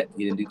didn't do that.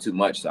 He didn't do too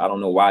much. So I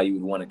don't know why you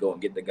would want to go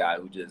and get the guy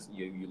who just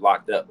you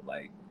locked up.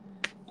 Like,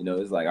 you know,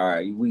 it's like, all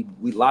right, we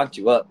locked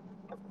you up.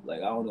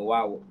 Like, I don't know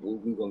why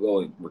we're gonna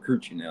go and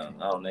recruit you now.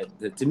 I don't know.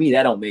 To me,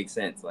 that don't make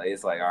sense. Like,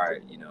 it's like, all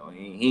right, you know,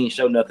 he ain't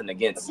show nothing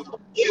against us.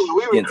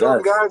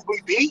 Guys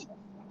we beat.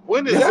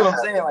 When did That's what I'm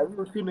saying. Like, we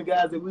were shooting the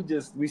guys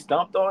that we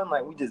stomped on.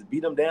 Like, we just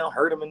beat them down,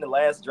 hurt them in the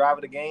last drive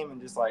of the game,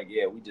 and just like,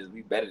 yeah,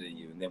 we better than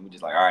you. And then we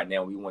just like, all right,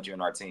 now we want you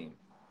on our team.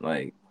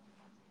 Like,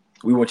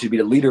 we want you to be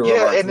the leader of our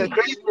team. Yeah, and the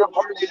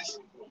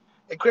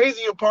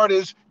crazier part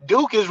is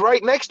Duke is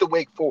right next to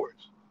Wake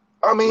Forest.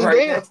 I mean,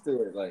 right next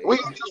to it. Like, we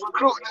just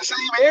recruit in the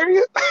same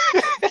area.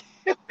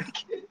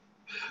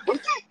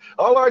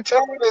 All our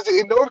talent is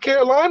in North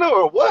Carolina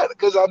or what?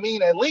 Because, I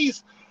mean, at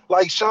least,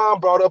 like Sean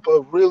brought up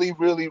a really,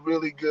 really,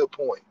 really good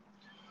point.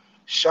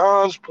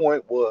 Sean's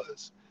point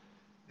was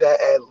that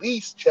at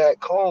least Jack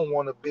Cohn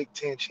won a Big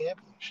Ten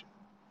championship.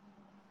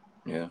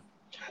 Yeah.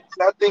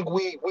 And I think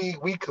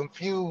we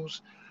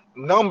confuse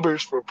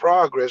numbers for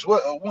progress.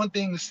 One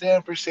thing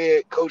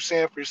Coach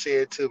Sanford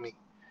said to me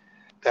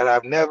that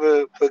I've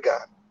never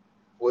forgotten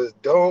was,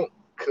 don't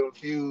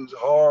confuse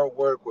hard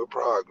work with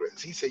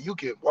progress. He said you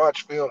can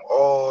watch film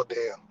all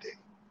damn day.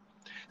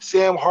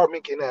 Sam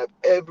Hartman can have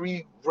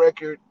every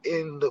record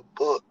in the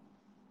book.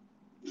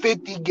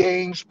 50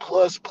 games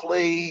plus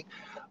played,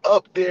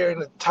 up there in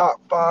the top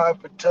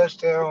 5 for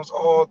touchdowns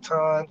all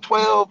time,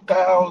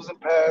 12,000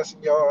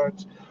 passing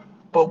yards.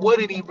 but what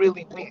did he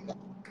really win?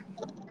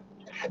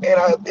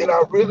 And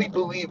I really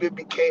believe it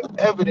became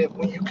evident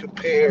when you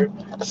compare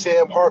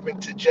Sam Hartman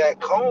to Jack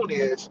Cohn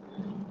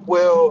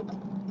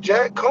well,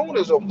 Jack Cohn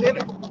is a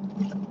winner.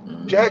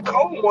 Jack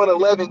Cohn won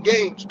 11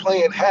 games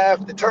playing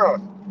half the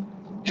time.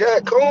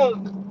 Jack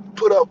Cohn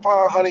put up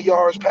 500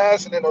 yards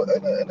passing in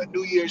a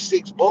New Year's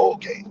Six bowl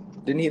game.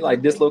 Didn't he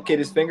like dislocate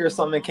his finger or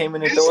something and came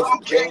in and threw us?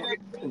 Popped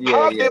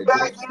it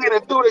back in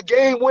and threw the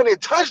game-winning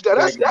touchdown.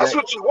 That's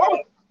what you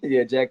want.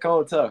 Yeah, Jack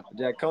Cohn tough.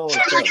 Jack Cohn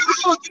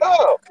was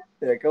tough.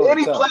 Jack Cohn and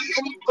he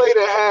played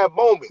and had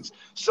moments.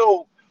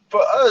 So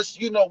for us,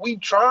 we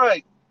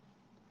tried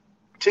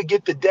to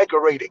get the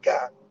decorated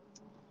guy.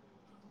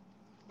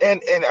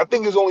 And I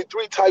think there's only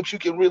 3 types you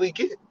can really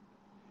get.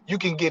 You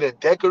can get a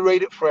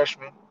decorated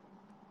freshman,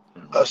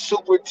 a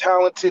super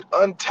talented,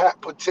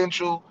 untapped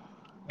potential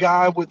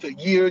guy with a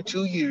year or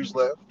 2 years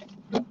left,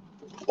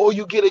 or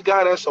you get a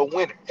guy that's a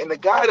winner. And the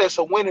guy that's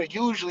a winner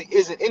usually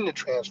isn't in the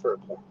transfer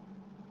portal.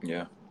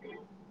 Yeah,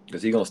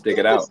 because he's going to stick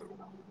it out.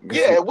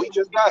 Yeah, we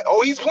just got,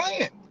 he's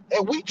playing.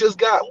 And we just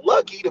got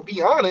lucky, to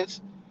be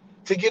honest,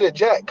 to get a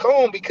Jack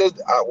Cohn because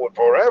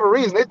for whatever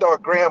reason, they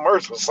thought Graham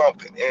Mertz was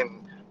something,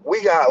 and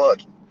we got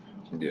lucky.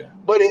 Yeah.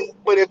 But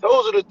if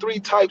those are the 3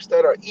 types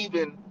that are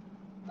even,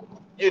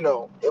 in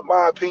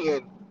my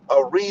opinion,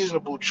 a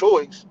reasonable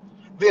choice,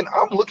 then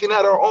I'm looking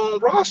at our own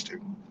roster.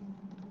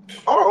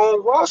 Our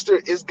own roster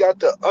has got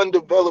the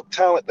undeveloped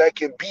talent that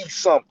can be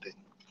something.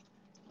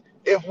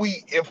 If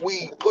we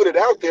put it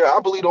out there, I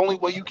believe the only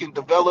way you can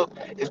develop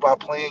is by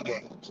playing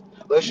games.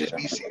 Let's just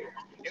be serious.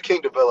 You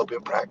can't develop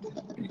in practice.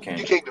 You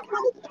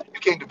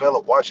can't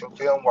develop watching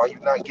film while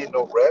you're not getting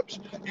no reps.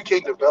 You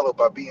can't develop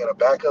by being a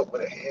backup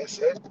with a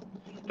headset.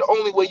 The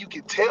only way you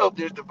can tell if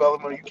there's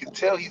development, or you can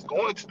tell he's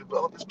going to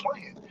develop, is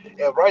playing.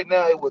 And right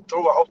now, it would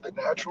throw off the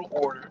natural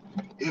order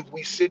if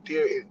we sit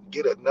there and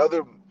get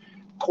another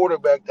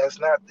quarterback that's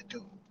not the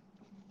dude.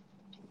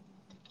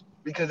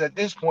 Because at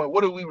this point,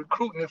 what are we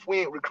recruiting if we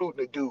ain't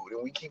recruiting a dude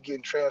and we keep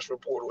getting transfer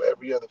portal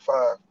every other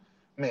 5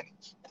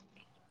 minutes?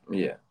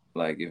 Yeah,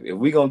 like if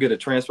we're going to get a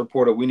transfer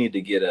portal, we need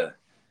to get a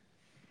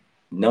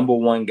number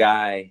 1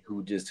 guy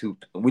who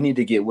we need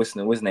to get what's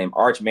his name,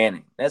 Arch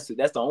Manning. That's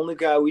the only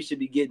guy we should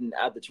be getting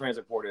out the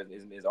transfer portal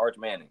is Arch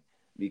Manning,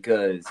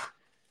 because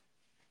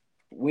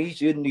we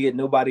shouldn't get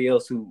nobody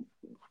else who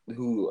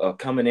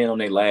coming in on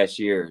their last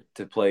year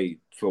to play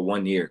for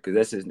 1 year,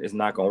 because it's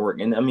not going to work.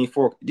 And I mean,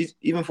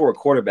 even for a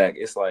quarterback,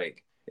 it's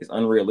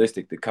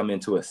unrealistic to come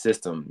into a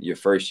system your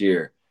first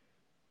year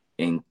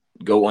and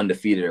go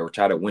undefeated or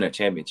try to win a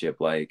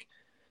championship. Like,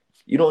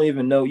 you don't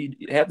even know.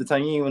 Half the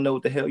time you don't even know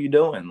what the hell you're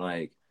doing.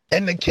 Like,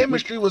 and the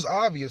chemistry was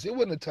obvious. It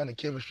wasn't a ton of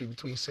chemistry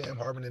between Sam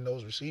Hartman and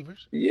those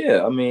receivers.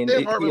 Yeah, I mean,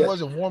 Sam Hartman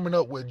wasn't warming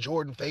up with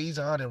Jordan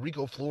Faison and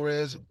Rico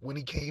Flores when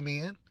he came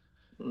in.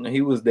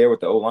 He was there with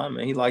the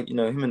O-lineman. He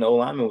him and the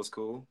O-lineman was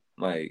cool.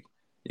 Like,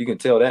 you can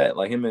tell that.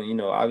 Like, him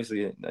and,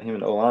 obviously him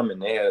and the O-lineman,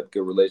 they had a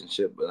good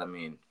relationship. But, I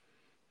mean,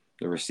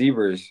 the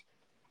receivers,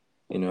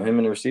 him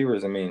and the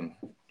receivers, I mean,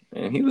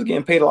 and he was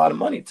getting paid a lot of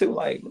money, too.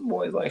 Like, the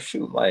boys, like,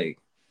 shoot, like.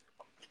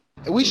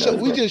 And we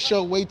just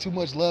show way too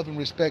much love and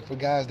respect for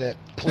guys that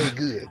play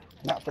good,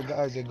 not for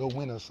guys that go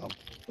win or something.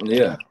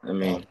 Yeah, I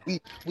mean.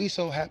 We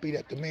so happy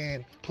that the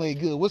man played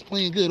good. What's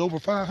playing good, over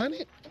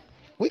 500?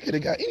 We could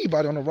have got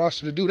anybody on the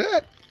roster to do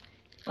that.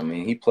 I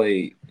mean, he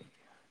played.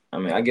 I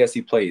mean, I guess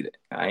he played.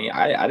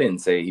 I didn't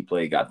say he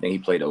played. I think he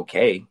played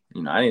okay.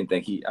 I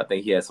think he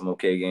had some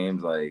okay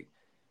games. Like,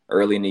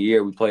 early in the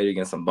year, we played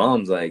against some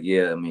bums. Like,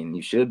 yeah, I mean,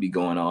 you should be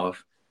going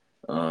off.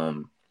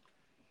 But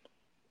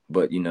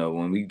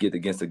when we get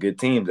against the good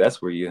teams,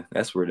 that's where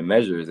the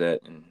measure is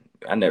at. And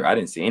I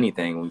didn't see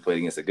anything when we played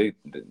against the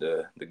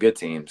good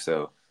team.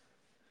 So.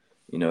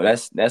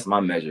 That's my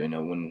measure.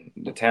 When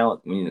the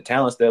talent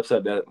steps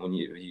up, that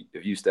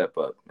if you step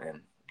up,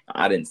 and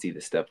I didn't see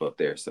the step up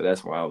there, so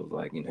that's why I was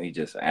like, he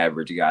just an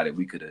average guy that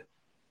we could have.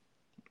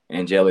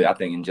 Angeli, I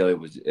think Angeli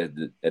was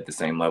at the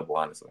same level,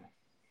 honestly.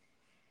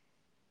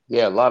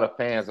 Yeah, a lot of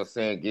fans are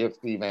saying give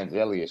Steve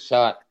Angeli a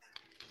shot.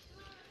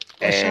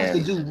 A shot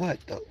to do what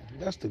though?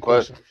 That's the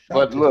question.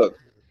 But look,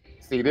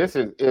 see, this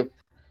is if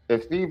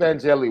Steve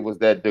Angeli was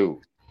that dude,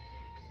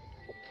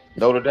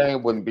 Notre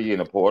Dame wouldn't be in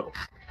the portal.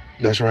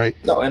 That's right.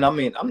 No, and I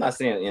mean, I'm not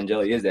saying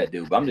Angeli is that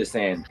dude, but I'm just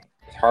saying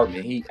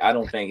Hartman. I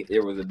don't think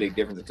there was a big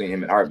difference between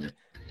him and Hartman.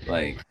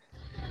 Like,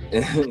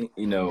 and I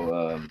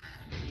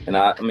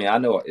mean, I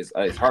know is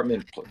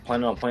Hartman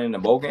planning on playing in the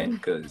bowl game,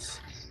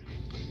 because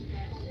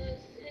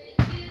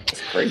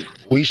it's crazy.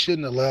 We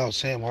shouldn't allow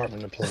Sam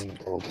Hartman to play in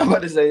the bowl game. I'm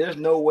about to say there's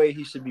no way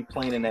he should be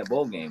playing in that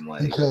bowl game,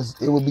 like, because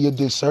it would be a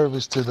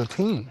disservice to the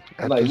team.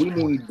 Like, we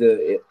need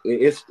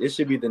it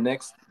should be the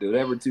next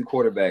two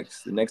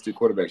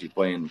quarterbacks you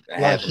playing.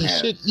 Like, he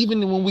should,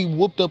 even when we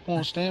whooped up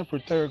on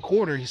Stanford third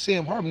quarter,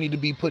 Sam Hartman need to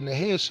be putting a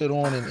headset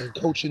on and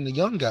coaching the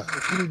young guys.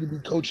 He need to be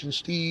coaching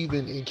Steve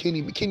and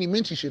Kenny. Kenny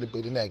Minchie should have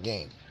been in that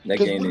game. That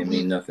game didn't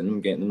mean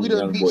nothing. Them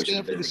young boys should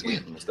have been in the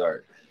game from the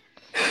start.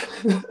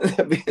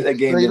 That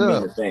game Straight didn't mean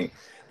up. a thing.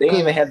 They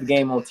didn't even have the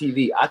game on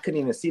TV. I couldn't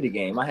even see the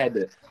game. I had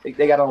to. They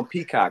got it on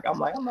Peacock. I'm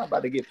like, I'm not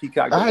about to get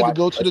Peacock. I had to watch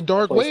go to the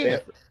dark web.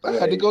 Stanford. I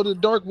had to go to the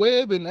dark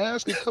web and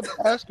ask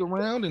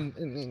around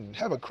and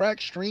have a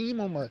crack stream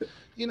on my.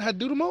 You know how to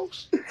do the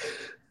most.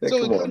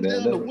 So it comes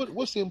down to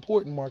what's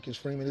important, Marcus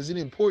Freeman. Is it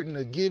important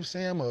to give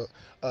Sam a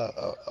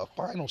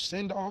final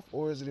send off,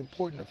 or is it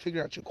important to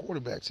figure out your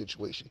quarterback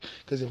situation?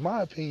 Because in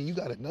my opinion, you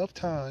got enough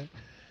time.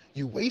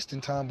 You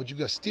wasting time, but you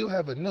got still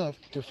have enough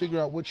to figure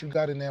out what you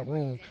got in that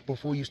room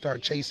before you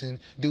start chasing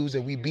dudes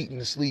that we beating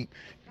to sleep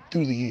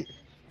through the year.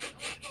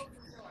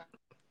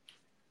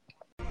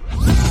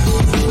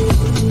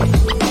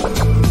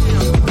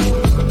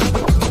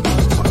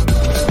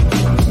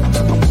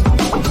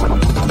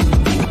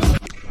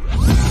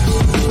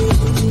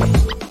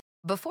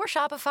 Before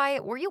Shopify,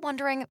 were you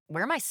wondering,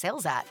 where are my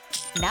sales at?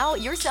 Now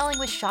you're selling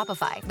with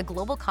Shopify, the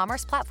global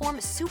commerce platform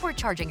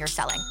supercharging your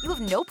selling. You have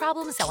no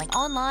problem selling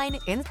online,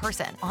 in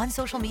person, on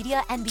social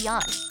media, and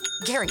beyond.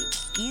 Gary,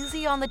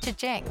 easy on the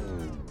cha-ching.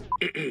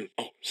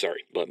 Oh,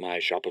 sorry, but my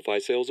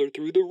Shopify sales are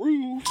through the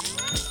roof.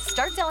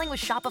 Start selling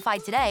with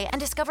Shopify today and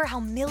discover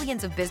how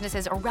millions of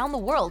businesses around the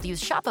world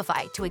use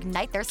Shopify to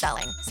ignite their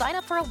selling. Sign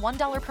up for a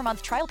 $1 per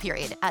month trial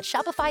period at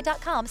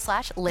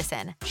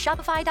shopify.com/listen.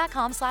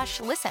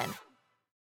 Shopify.com/listen.